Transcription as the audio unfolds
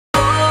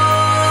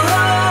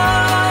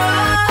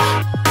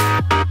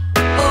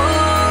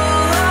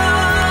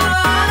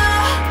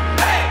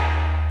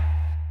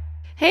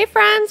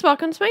friends,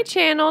 welcome to my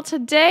channel.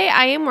 Today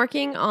I am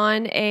working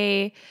on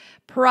a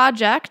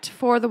project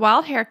for the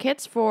Wild Hare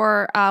kits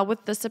for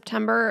with the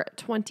September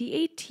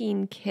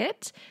 2018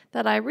 kit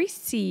that I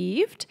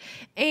received,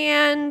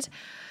 and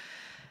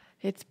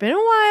it's been a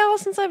while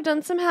since I've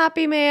done some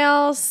Happy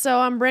Mails,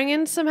 so I'm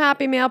bringing some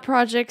Happy Mail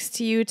projects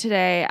to you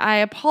today. I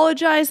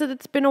apologize that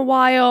it's been a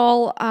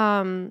while.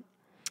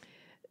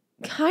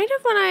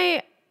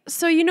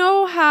 So you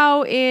know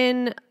how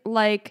in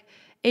like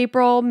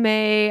April,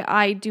 May,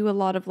 I do a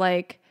lot of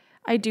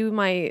I do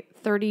my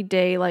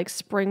 30-day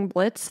spring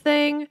blitz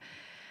thing.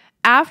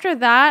 After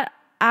that,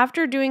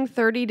 after doing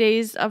 30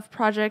 days of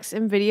projects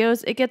and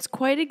videos, it gets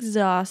quite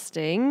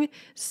exhausting.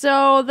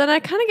 So then I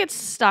kind of get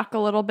stuck a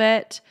little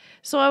bit.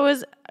 So I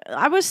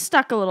was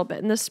stuck a little bit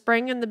in the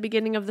spring and the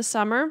beginning of the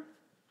summer.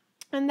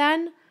 And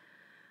then,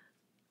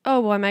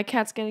 oh boy, my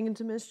cat's getting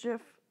into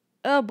mischief.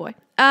 Oh boy.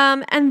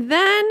 And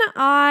then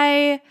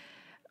I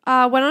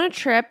went on a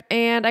trip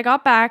and I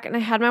got back and I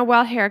had my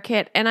Wild Hare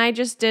kit and I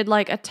just did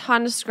a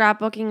ton of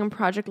scrapbooking and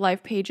project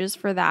life pages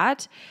for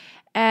that.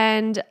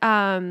 And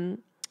I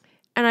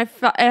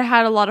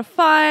had a lot of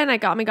fun. It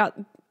got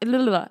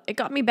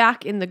me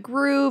back in the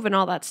groove and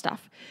all that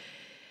stuff.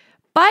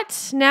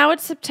 But now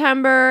it's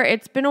September,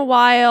 it's been a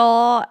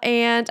while,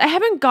 and I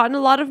haven't gotten a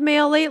lot of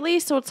mail lately,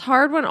 so it's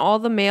hard when all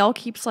the mail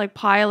keeps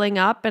piling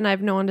up and I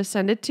have no one to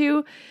send it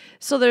to.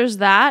 So there's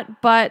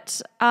that,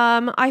 but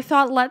I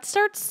thought let's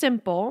start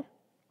simple,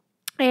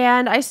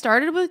 and I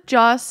started with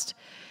just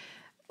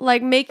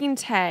making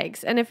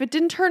tags, and if it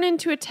didn't turn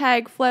into a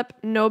tag flip,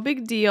 no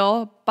big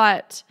deal,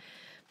 but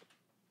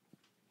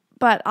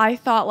I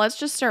thought let's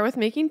just start with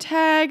making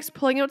tags,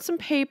 pulling out some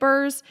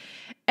papers.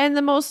 And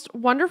the most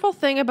wonderful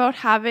thing about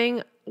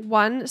having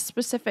one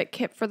specific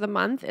kit for the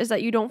month is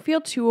that you don't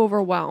feel too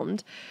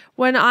overwhelmed.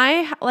 When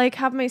I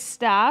have my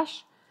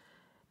stash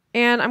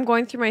and I'm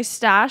going through my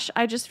stash,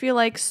 I just feel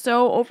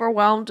so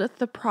overwhelmed with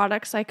the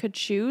products I could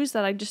choose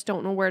that I just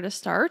don't know where to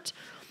start.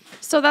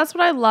 So that's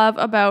what I love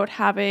about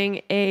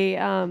having a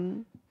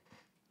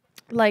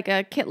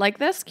kit like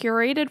this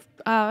curated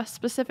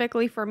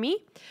specifically for me.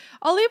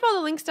 I'll leave all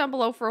the links down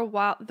below for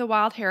the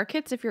Wild Hare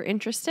kits if you're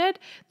interested.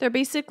 They're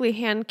basically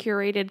hand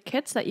curated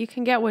kits that you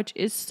can get, which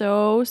is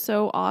so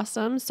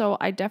awesome. So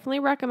I definitely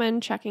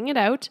recommend checking it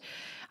out.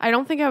 I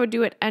don't think I would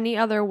do it any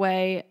other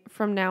way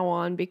from now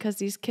on because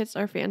these kits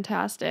are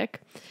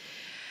fantastic.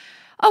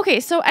 Okay,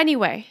 so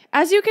anyway,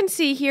 as you can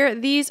see here,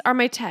 these are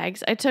my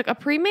tags. I took a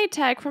pre-made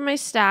tag from my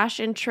stash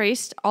and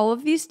traced all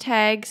of these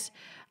tags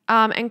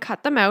and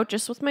cut them out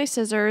just with my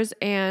scissors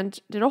and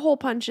did a hole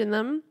punch in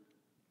them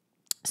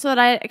so that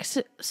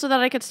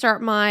I could start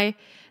my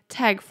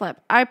tag flip.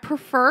 I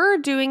prefer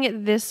doing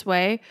it this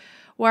way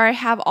where I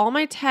have all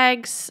my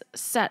tags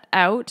set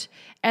out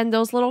and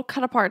those little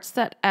cut aparts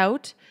set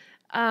out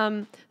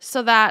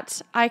so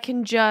that I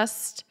can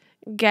just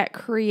get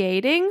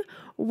creating.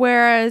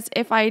 Whereas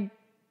if I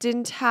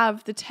didn't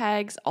have the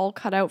tags all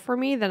cut out for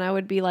me, then I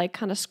would be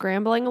kind of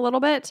scrambling a little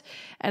bit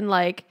and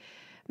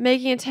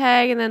making a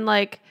tag and then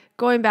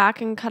going back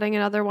and cutting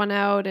another one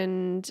out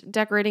and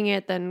decorating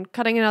it, then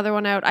cutting another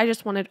one out. I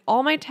just wanted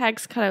all my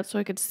tags cut out so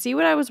I could see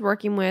what I was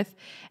working with,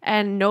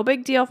 and no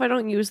big deal if I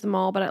don't use them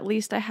all, but at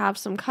least I have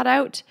some cut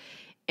out.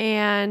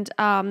 And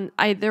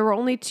there were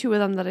only 2 of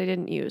them that I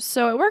didn't use,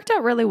 so it worked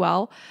out really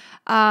well.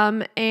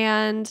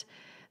 And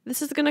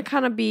this is going to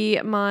kind of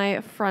be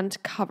my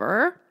front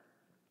cover.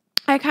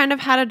 I kind of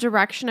had a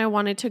direction I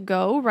wanted to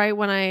go right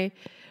when I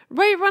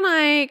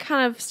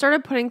kind of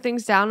started putting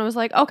things down. I was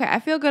like, okay, I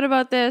feel good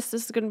about this.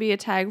 This is going to be a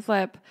tag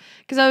flip.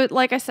 Because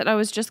like I said, I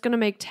was just going to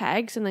make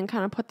tags and then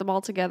kind of put them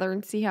all together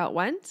and see how it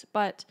went.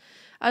 But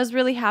I was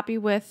really happy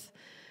with,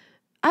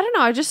 I don't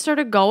know, I just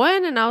started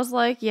going and I was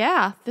like,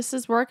 yeah, this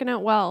is working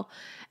out well.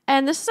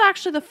 And this is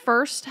actually the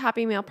first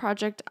Happy Mail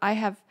project I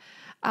have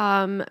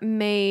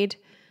made.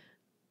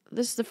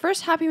 This is the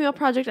first Happy Mail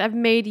project I've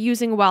made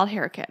using a Wild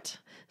Hare kit.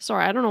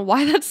 Sorry, I don't know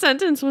why that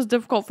sentence was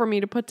difficult for me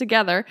to put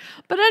together.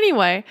 But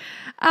anyway,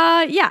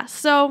 yeah,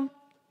 so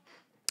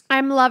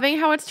I'm loving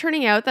how it's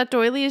turning out. That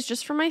doily is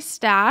just for my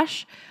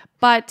stash.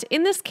 But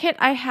in this kit,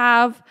 I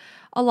have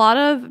a lot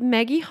of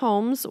Maggie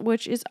Holmes,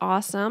 which is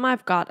awesome.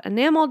 I've got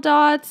enamel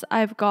dots.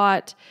 I've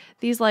got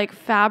these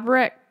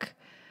fabric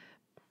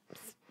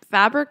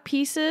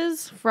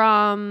pieces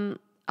from,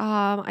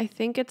 I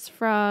think it's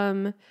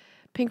from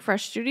Pink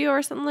Fresh Studio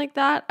or something like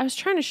that. I was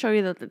trying to show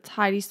you that the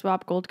Heidi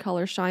Swap Gold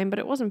Color Shine, but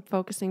it wasn't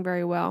focusing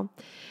very well.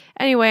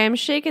 Anyway, I'm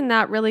shaking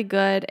that really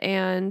good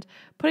and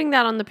putting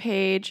that on the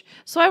page.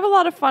 So I have a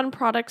lot of fun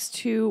products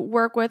to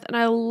work with, and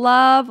I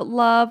love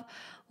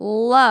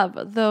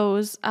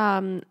those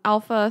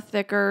alpha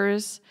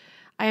thickers.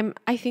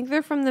 I think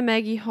they're from the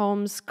Maggie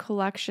Holmes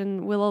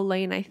collection, Willow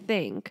Lane, I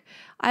think.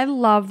 I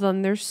love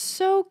them. They're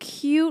so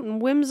cute and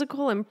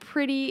whimsical and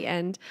pretty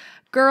and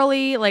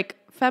girly,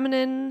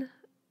 feminine,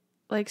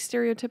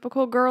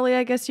 stereotypical girly,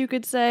 I guess you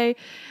could say.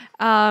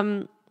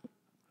 So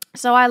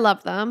I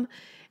love them.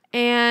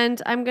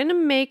 And I'm going to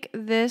make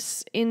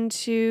this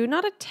into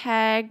not a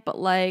tag, but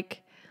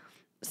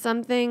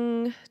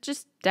something,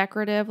 just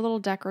little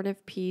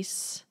decorative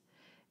piece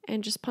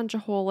and just punch a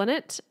hole in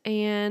it.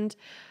 And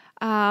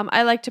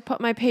I like to put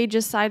my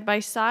pages side by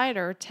side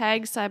or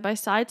tags side by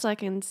side so I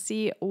can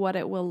see what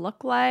it will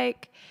look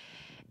like.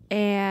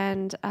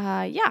 And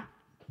yeah.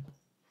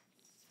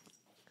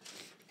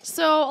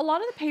 So a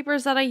lot of the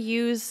papers that I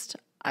used,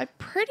 I'm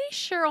pretty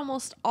sure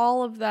almost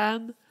all of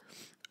them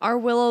are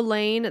Willow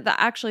Lane.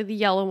 The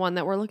yellow one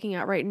that we're looking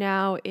at right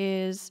now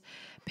is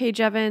Paige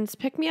Evans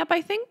Pick Me Up,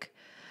 I think.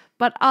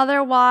 But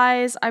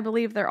otherwise, I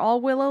believe they're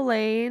all Willow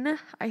Lane,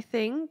 I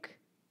think.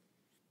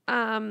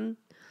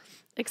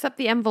 Except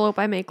the envelope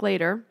I make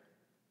later.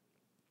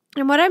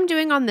 And what I'm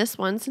doing on this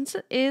one, since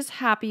it is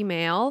Happy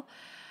Mail,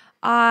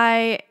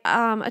 I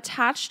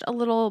attached a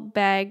little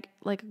bag,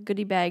 like a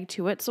goodie bag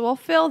to it. So I'll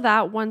fill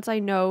that once I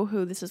know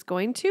who this is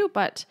going to,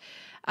 but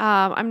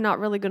I'm not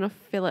really going to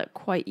fill it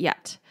quite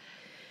yet.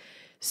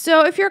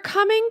 So if you're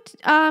coming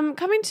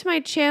to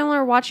my channel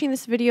or watching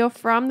this video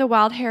from the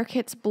Wild Hare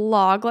Kits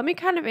blog, let me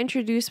kind of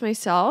introduce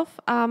myself.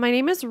 My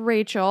name is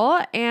Rachel,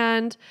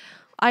 and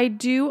I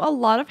do a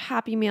lot of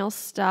Happy Mail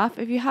stuff.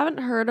 If you haven't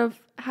heard of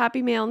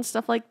Happy Mail and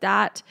stuff like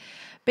that,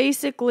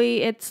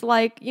 basically it's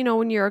like,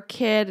 when you're a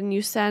kid and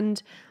you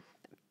send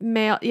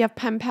mail, you have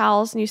pen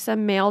pals and you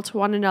send mail to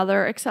one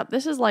another, except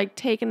this is like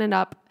taking it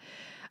up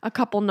a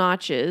couple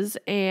notches,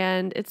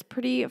 and it's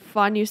pretty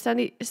fun. You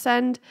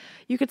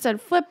could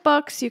send flip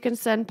books, you can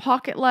send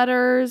pocket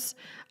letters.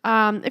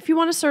 If you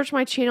want to search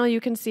my channel,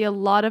 you can see a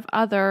lot of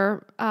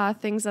other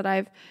things that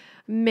I've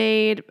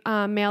made,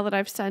 mail that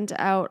I've sent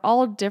out,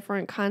 all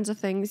different kinds of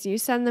things. You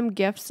send them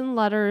gifts and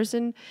letters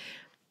and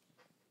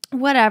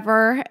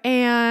whatever,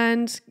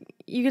 and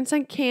you can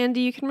send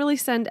candy, you can really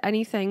send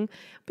anything.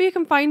 But you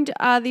can find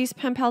these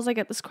pen pals. I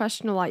get this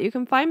question a lot. You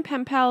can find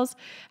pen pals.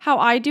 How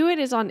I do it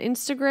is on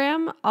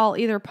Instagram. I'll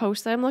either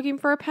post that I'm looking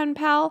for a pen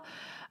pal,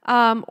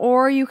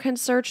 or you can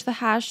search the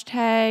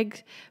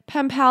hashtag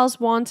pen pals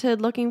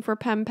wanted, looking for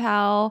pen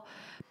pal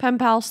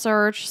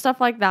search, stuff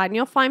like that. And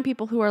you'll find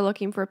people who are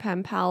looking for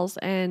pen pals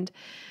and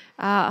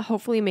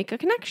hopefully make a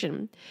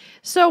connection.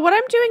 So what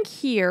I'm doing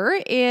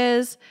here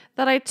is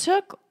that I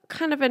took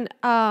kind of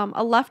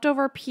a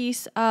leftover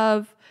piece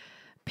of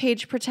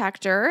page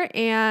protector,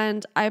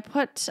 and I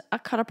put a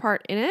cut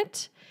apart in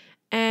it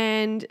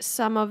and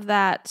some of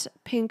that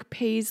pink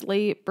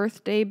paisley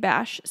birthday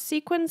bash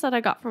sequins that I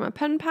got from a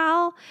pen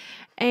pal,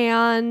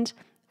 and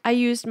I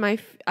used my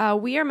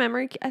We Are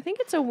Memory, I think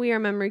it's a We Are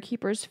Memory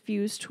Keepers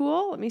fuse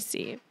tool. Let me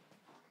see.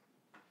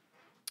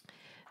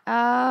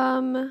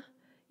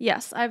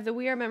 Yes, I have the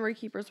We Are Memory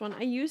Keepers one.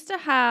 I used to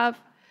have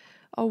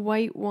a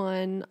white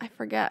one. I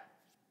forget.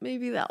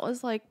 Maybe that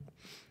was like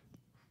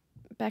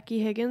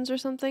Becky Higgins or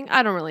something.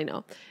 I don't really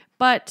know,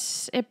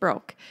 but it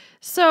broke.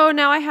 So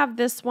now I have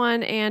this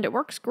one and it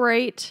works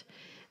great.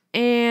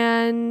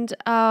 And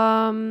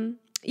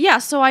yeah,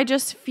 so I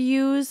just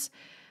fuse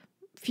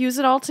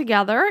it all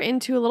together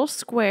into a little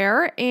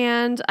square,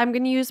 and I'm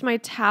going to use my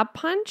tab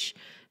punch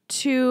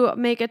to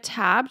make a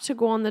tab to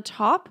go on the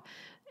top,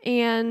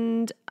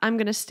 and I'm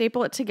going to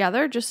staple it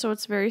together just so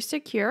it's very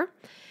secure.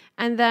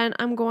 And then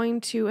I'm going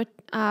to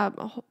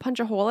punch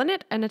a hole in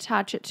it and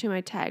attach it to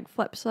my tag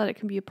flip so that it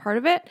can be a part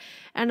of it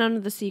and none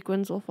of the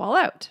sequins will fall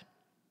out.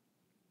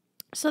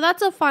 So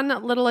that's a fun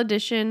little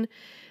addition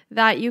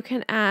that you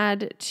can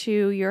add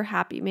to your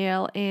Happy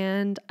Mail,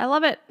 and I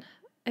love it.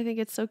 I think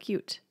it's so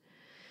cute.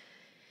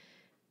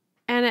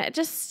 And it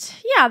just,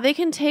 yeah, they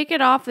can take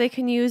it off, they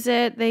can use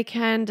it, they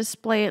can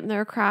display it in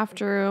their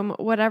craft room,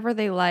 whatever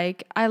they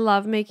like. I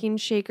love making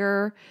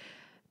shaker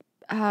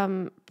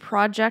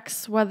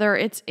projects, whether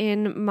it's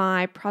in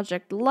my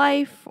project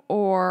life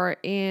or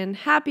in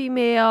Happy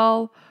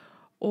Mail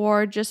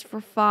or just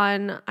for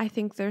fun. I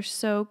think they're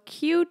so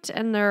cute,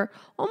 and they're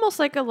almost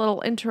like a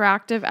little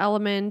interactive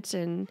element.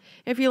 And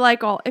if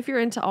you're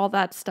into all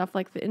that stuff,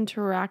 like the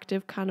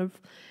interactive kind of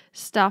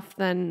stuff,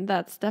 then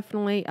that's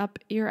definitely up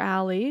your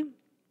alley.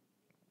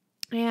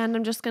 And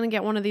I'm just going to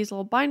get one of these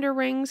little binder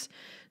rings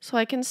so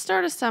I can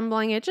start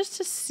assembling it just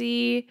to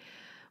see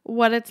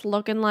what it's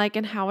looking like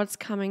and how it's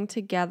coming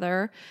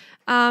together.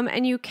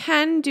 And you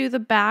can do the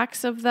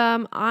backs of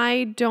them.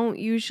 I don't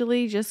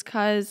usually, just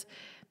because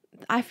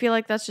I feel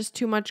like that's just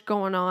too much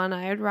going on.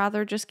 I'd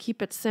rather just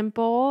keep it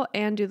simple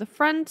and do the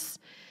fronts.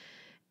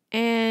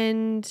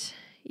 And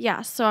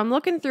yeah, so I'm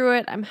looking through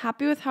it. I'm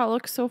happy with how it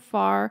looks so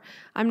far.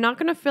 I'm not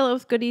going to fill it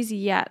with goodies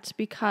yet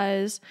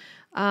because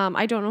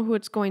I don't know who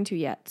it's going to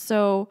yet.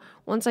 So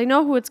once I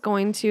know who it's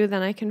going to,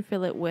 then I can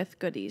fill it with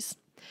goodies.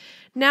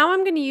 Now I'm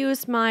going to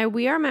use my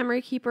We Are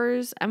Memory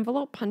Keepers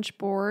envelope punch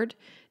board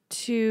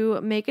to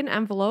make an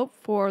envelope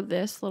for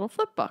this little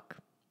flip book.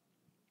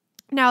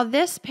 Now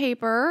this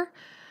paper,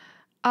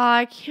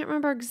 I can't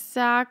remember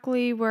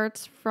exactly where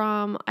it's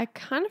from. I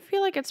kind of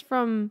feel like it's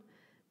from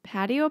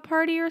Patio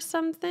Party or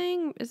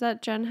something. Is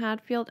that Jen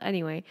Hadfield?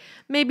 Anyway,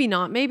 maybe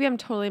not. Maybe I'm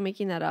totally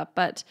making that up,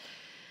 but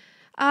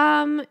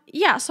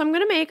yeah, so I'm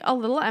going to make a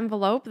little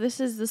envelope. This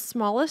is the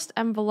smallest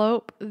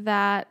envelope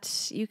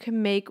that you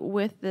can make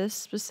with this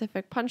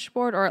specific punch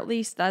board, or at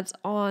least that's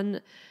on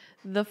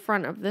the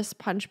front of this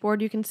punch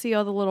board. You can see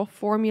all the little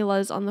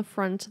formulas on the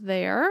front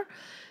there.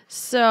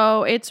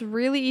 So it's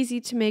really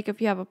easy to make if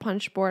you have a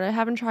punch board. I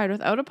haven't tried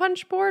without a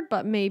punch board,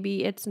 but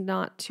maybe it's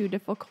not too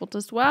difficult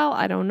as well.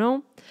 I don't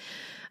know.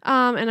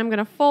 And I'm going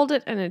to fold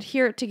it and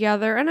adhere it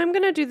together. And I'm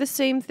going to do the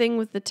same thing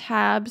with the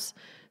tabs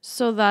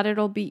so that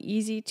it'll be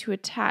easy to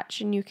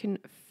attach and you can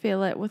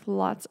fill it with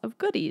lots of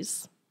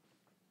goodies.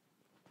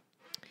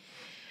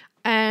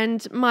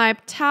 And my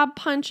tab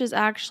punch is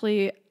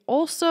actually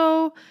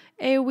also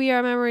a We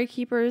Are Memory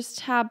Keepers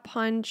tab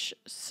punch.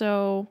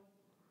 So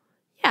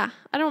yeah,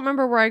 I don't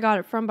remember where I got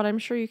it from, but I'm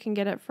sure you can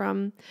get it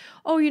from,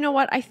 oh, you know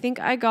what? I think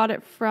I got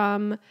it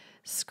from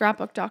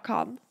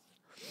scrapbook.com.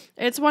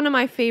 It's one of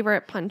my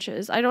favorite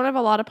punches. I don't have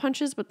a lot of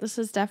punches, but this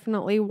is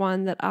definitely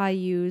one that I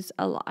use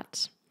a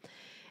lot.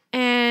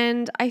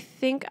 And I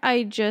think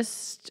I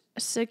just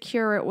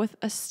secure it with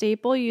a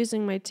staple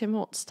using my Tim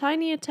Holtz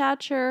Tiny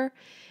Attacher.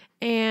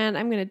 And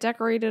I'm going to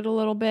decorate it a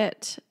little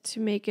bit to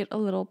make it a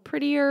little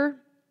prettier.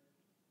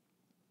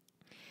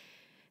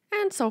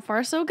 And so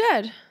far, so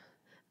good.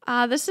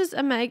 This is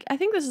I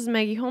think this is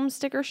Maggie Holmes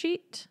sticker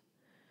sheet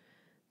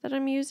that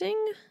I'm using.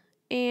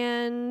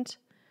 And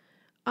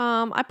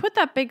I put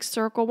that big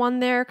circle one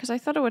there because I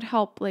thought it would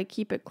help like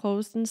keep it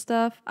closed and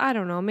stuff. I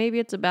don't know. Maybe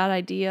it's a bad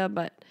idea,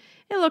 but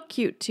it looked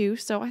cute too,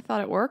 so I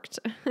thought it worked.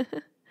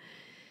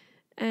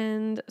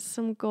 And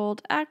some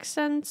gold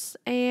accents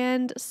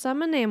and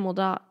some enamel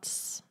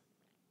dots.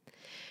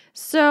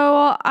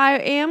 So I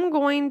am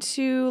going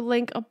to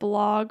link a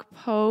blog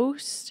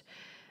post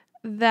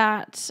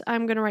that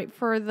I'm going to write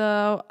for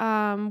the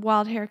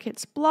Wild Hare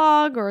Kits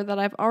blog, or that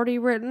I've already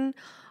written,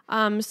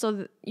 so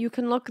that you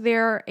can look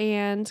there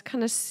and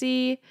kind of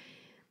see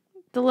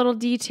the little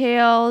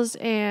details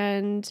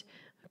and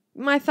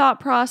my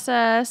thought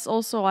process.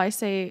 Also, I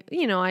say,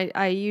 you know,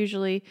 I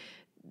usually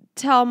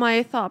tell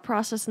my thought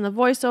process in the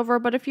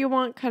voiceover, but if you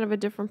want kind of a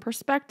different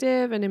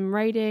perspective and in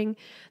writing,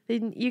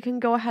 then you can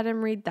go ahead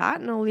and read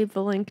that, and I'll leave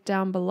the link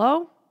down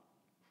below.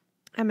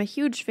 I'm a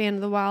huge fan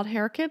of the Wild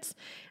Hare Kits,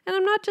 and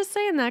I'm not just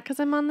saying that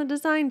because I'm on the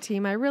design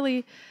team. I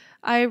really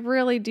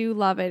do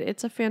love it.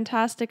 It's a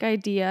fantastic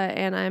idea,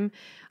 and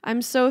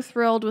I'm so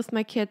thrilled with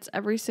my kits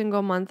every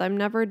single month. I'm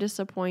never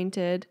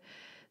disappointed.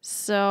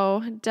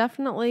 So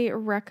definitely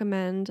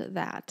recommend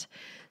that.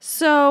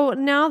 So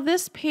now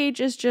this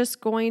page is just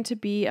going to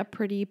be a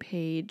pretty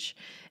page.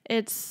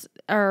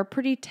 Or a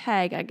pretty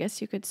tag, I guess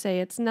you could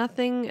say. It's not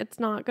going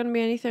to be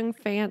anything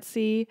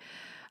fancy.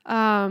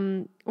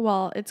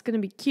 Well, it's going to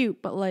be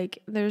cute, but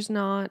like there's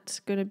not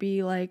going to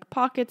be like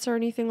pockets or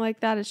anything like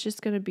that. It's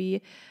just going to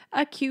be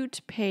a cute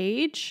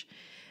page,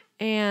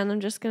 and I'm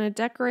just going to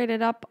decorate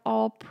it up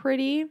all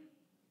pretty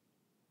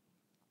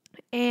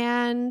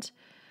and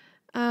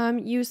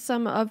use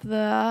some of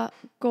the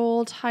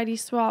gold Heidi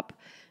Swap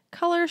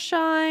color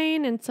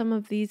shine and some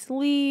of these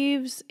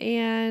leaves,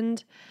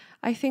 and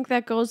I think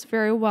that goes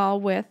very well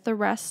with the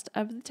rest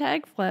of the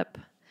tag flip,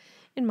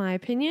 in my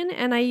opinion.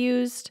 And I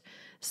used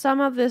some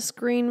of this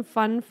green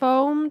fun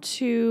foam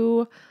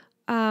to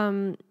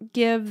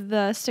give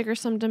the sticker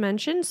some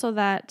dimension so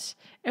that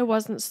it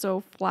wasn't so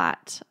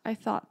flat. I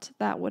thought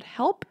that would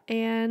help,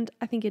 and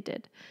I think it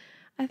did.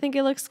 I think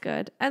it looks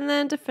good. And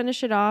then to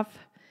finish it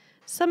off,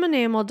 some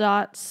enamel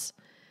dots,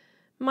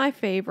 my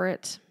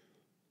favorite.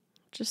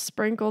 Just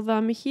sprinkle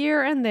them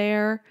here and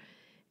there,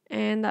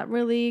 and that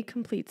really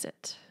completes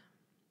it.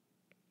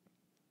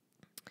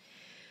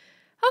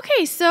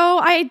 Okay, so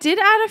I did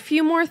add a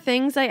few more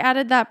things. I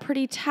added that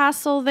pretty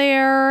tassel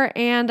there,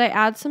 and I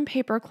add some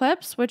paper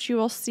clips, which you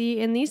will see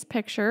in these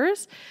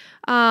pictures.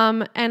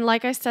 And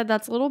like I said,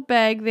 that's a little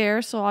bag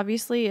there, so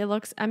obviously it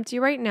looks empty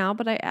right now,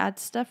 but I add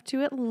stuff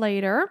to it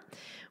later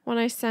when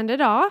I send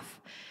it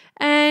off.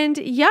 And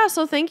yeah,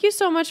 so thank you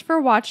so much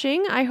for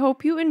watching. I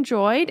hope you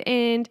enjoyed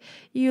and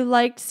you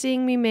liked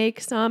seeing me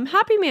make some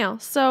Happy Mail.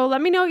 So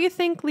let me know what you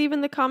think. Leave in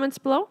the comments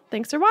below.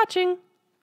 Thanks for watching.